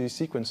the empty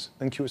sequence,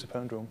 then q is a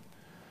palindrome.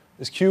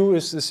 If q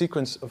is the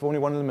sequence of only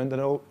one element, then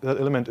that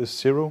element is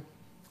 0.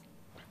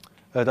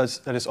 That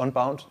is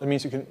unbound. That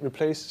means you can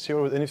replace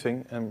 0 with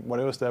anything, and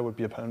whatever's there would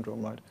be a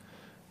palindrome, right?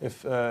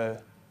 If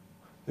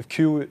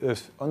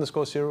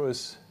underscore 0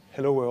 is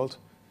hello world,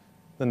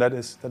 then that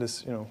is a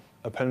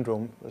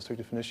palindrome by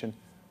strict definition,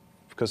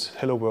 because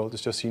hello world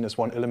is just seen as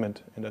one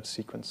element in that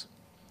sequence.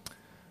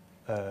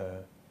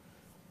 The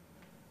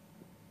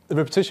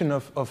repetition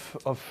of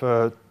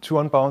 2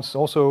 unbounds is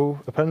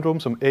also a palindrome.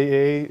 So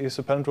AA is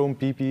a palindrome,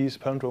 BB is a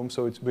palindrome.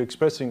 So we're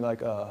expressing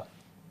like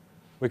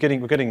we're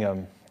getting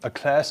a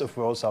class of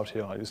worlds out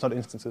here. Right? It's not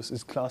instances;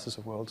 it's classes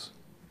of worlds,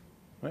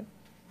 right?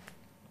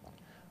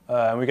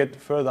 And we get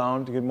further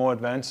down to get more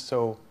advanced.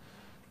 So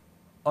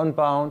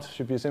unbound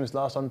should be the same as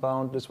last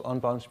unbound. This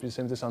unbound should be the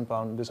same as this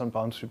unbound. This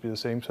unbound should be the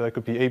same. So that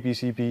could be A, B,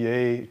 C, B,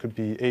 A. It could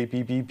be A,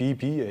 B, B, B,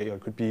 B, A. Or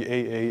it could be A,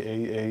 A,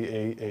 A, A,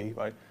 A, A.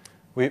 Right?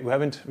 We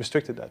haven't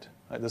restricted that.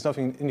 Right? There's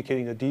nothing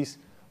indicating that these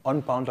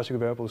unbound logical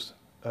variables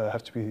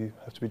have to be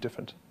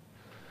different.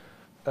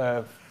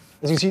 As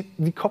you can see,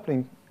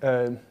 decoupling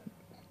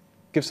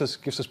gives us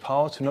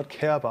power to not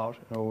care about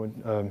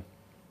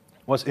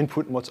what's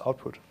input and what's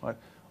output. Right?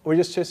 Or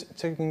we're just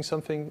checking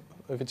something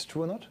if it's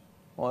true or not.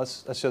 Or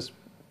that's just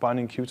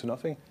binding q to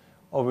nothing.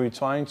 Or we're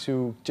trying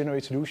to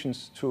generate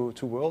solutions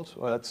to worlds.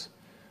 Or that's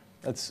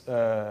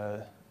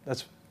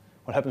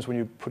what happens when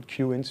you put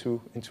q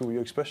into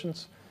your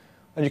expressions.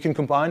 And you can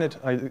combine it.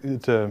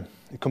 It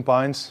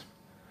combines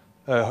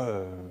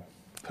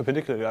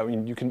perpendicularly. I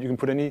mean, you can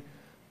put any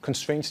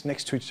constraints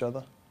next to each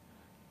other,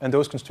 and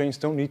those constraints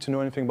don't need to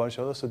know anything about each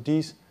other. So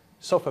these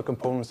software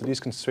components that these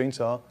constraints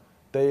are,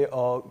 they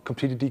are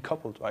completely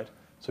decoupled, right?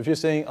 So if you're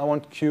saying I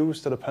want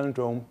q's that are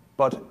palindrome,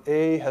 but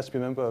A has to be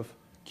a member of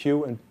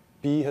q and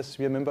B has to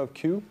be a member of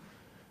q,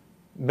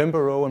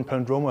 member row and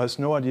palindromo has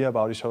no idea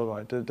about each other,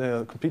 right? They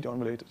are completely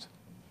unrelated.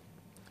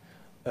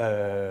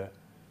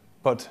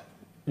 But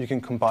you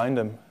can combine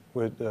them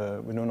with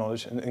no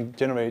knowledge and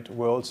generate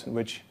worlds in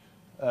which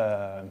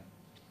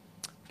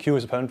q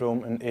is a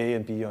palindrome and A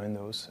and B are in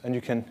those. And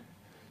you can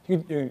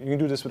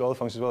do this with other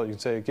functions as well. You can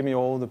say, give me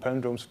all the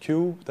palindromes of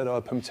q that are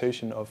a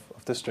permutation of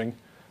this string,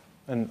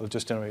 and it'll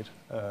just generate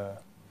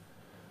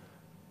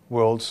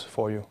worlds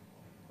for you,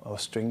 or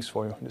strings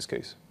for you in this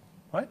case,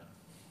 right?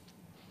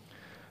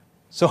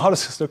 So how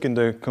does this look in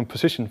the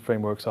composition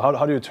framework? So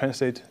how do you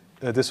translate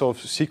this sort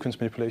of sequence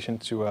manipulation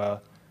to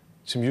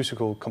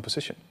musical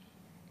composition?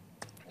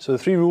 So the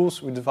 3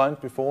 rules we defined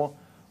before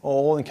are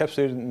all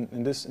encapsulated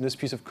in this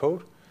piece of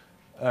code.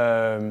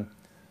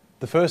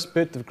 The first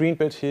bit, the green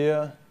bit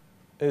here,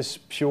 is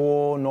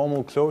pure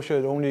normal Clojure.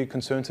 It only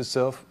concerns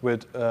itself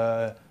with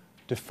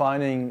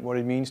defining what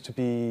it means to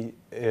be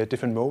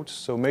different modes.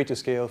 So major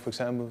scale, for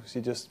example,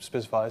 it just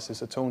specifies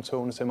as a tone,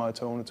 tone, a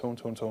semitone, a tone,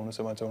 tone, tone, a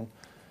semitone.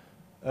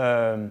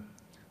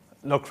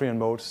 Locrian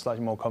mode,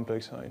 slightly more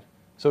complex. Right?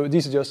 So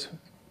these are just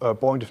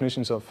boring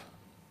definitions of,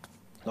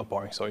 not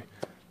boring, sorry.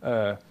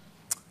 They're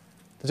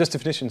just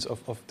definitions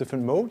of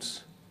different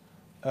modes.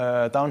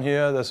 Down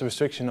here, there's a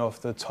restriction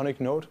of the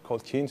tonic node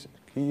called key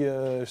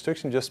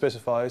restriction. Just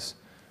specifies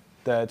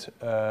that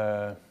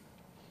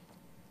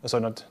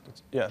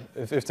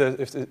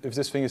if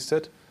this thing is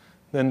set,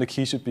 then the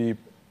key should be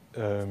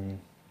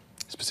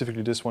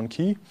specifically this one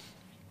key.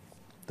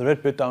 The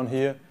red bit down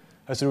here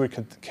has to do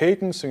with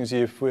cadence. So you can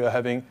see if we are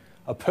having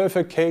a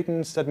perfect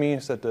cadence, that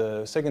means that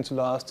the second to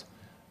last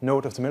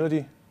note of the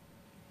melody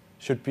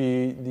should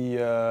be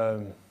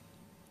the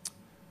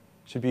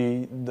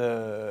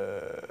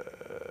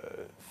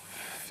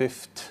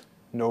 5th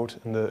note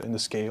in the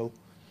scale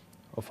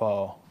of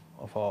our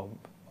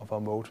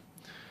mode.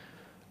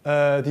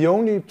 The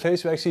only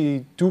place we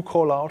actually do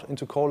call out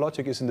into core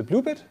logic is in the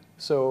blue bit.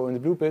 So in the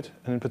blue bit,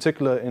 and in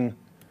particular in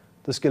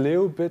the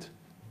scaleo bit,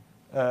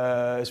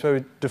 is where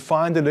we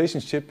define the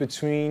relationship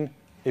between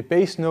a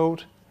base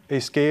note, a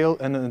scale,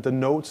 and the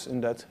nodes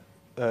in that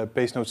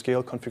base node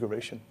scale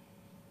configuration.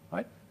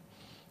 Right?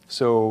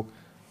 So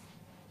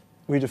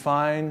we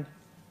define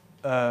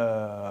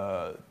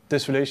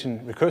this relation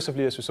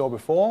recursively as we saw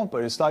before,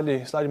 but it's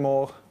slightly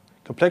more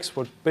complex.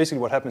 But basically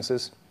what happens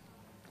is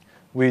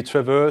we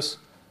traverse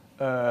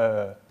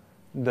the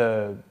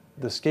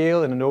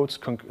scale and the nodes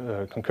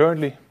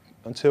concurrently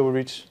until we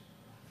reach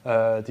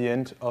the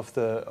end of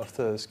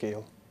the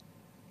scale.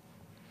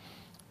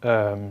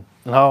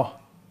 Now,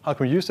 how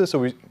can we use this? So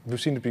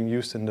we've seen it being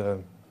used in the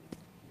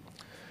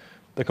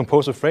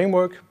Composer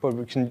framework, but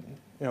we can,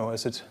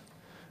 as it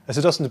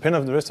doesn't depend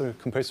on the rest of the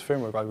Composer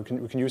framework, right?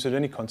 We can use it in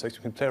any context.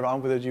 We can play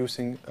around with it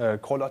using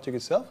core logic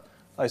itself.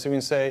 So we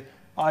can say,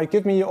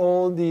 give me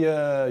all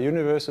the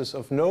universes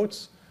of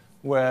nodes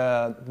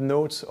where the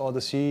nodes are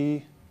the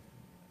C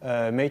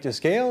major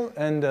scale,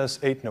 and there's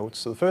 8 nodes.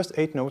 So the first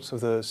 8 nodes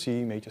of the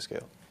C major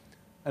scale.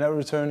 And I will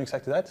return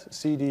exactly that,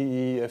 C, D,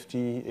 E, F,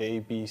 G, A,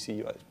 B,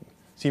 C. Right?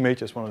 C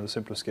major is one of the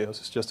simplest scales.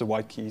 It's just the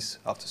white keys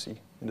after C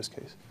in this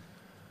case.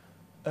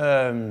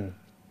 And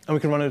we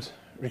can run it.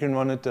 We can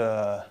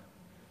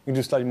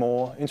do slightly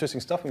more interesting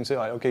stuff. We can say,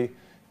 okay,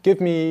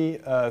 give me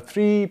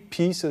 3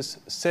 pieces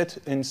set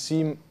in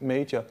C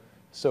major.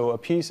 So a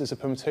piece is a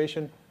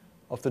permutation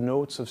of the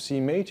nodes of C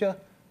major,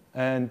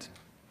 and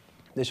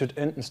they should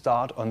end and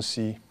start on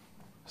C.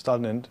 Start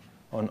and end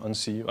on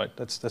C, right?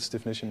 That's the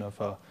definition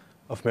of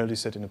melody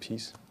set in a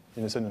piece,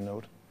 in a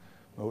node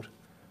mode.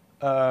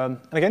 And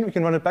again, we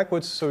can run it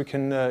backwards, so we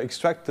can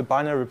extract the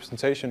binary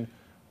representation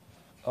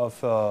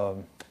of a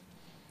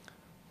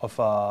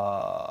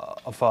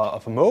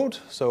mode.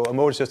 So a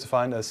mode is just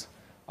defined as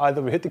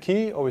either we hit the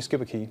key or we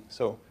skip a key.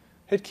 So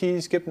hit key,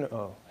 hit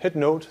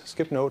node,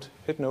 skip node,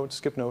 hit node,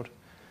 skip node,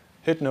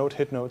 hit node,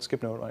 hit node,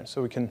 skip node. Right.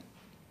 So we can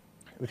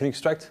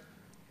extract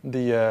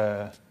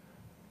the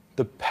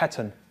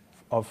pattern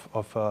of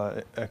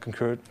a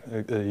concurrent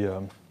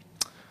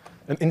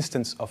an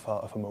instance of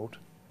a mode.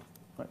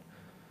 Right.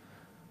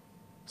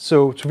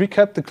 So to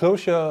recap, the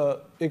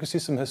Clojure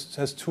ecosystem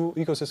has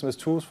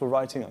tools for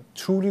writing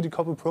truly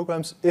decoupled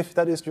programs, if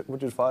that is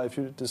what you desire, if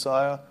you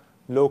desire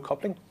low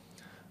coupling.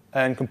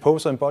 And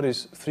Composer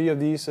embodies 3 of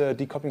these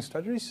decoupling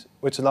strategies,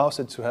 which allows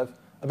it to have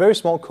a very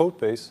small code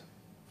base,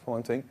 for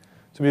one thing,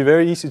 to be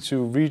very easy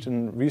to read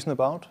and reason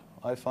about,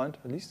 I find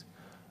at least,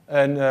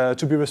 and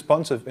to be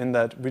responsive in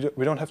that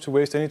we don't have to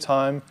waste any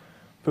time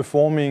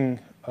performing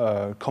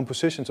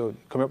compositions or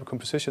coming up with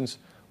compositions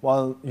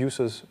while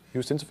users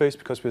use the interface,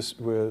 because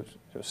we're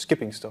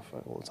skipping stuff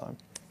all the time.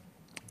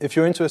 If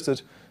you're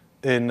interested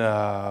in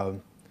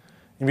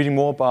reading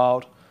more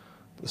about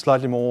the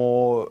slightly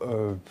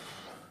more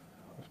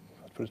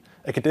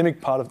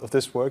academic part of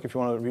this work, if you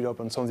want to read up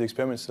on some of the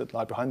experiments that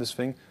lie behind this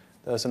thing,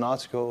 there's an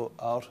article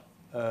out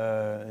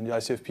in the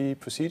ICFP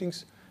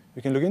proceedings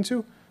you can look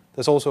into.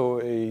 There's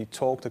also a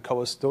talk that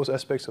covers those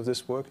aspects of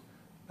this work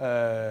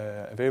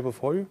available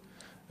for you.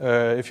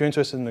 If you're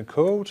interested in the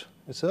code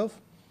itself,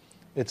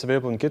 it's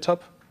available on GitHub,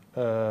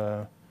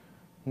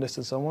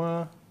 listed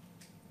somewhere.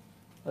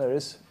 There it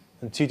is,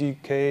 in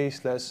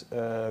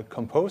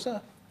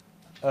tdk/composer.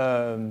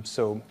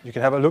 So you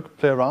can have a look,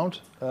 play around,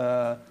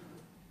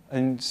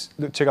 and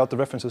check out the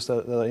references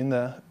that are in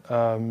there.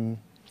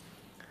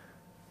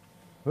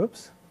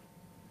 Whoops,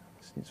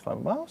 just need to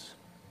find my mouse.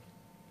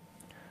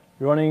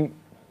 We're running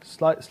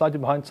slightly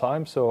behind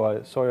time,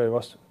 so sorry I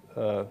rushed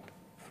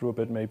through a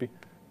bit maybe.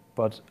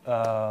 But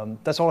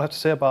that's all I have to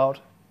say about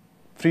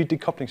 3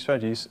 decoupling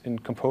strategies in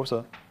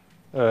Composer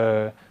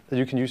that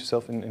you can use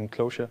yourself in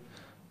Clojure.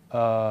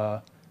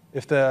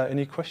 If there are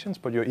any questions,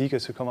 but you're eager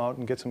to come out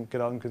and get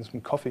out and get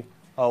some coffee,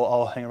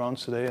 I'll hang around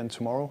today and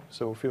tomorrow.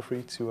 So feel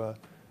free to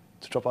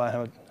drop by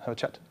and have a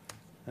chat.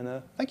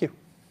 And thank you.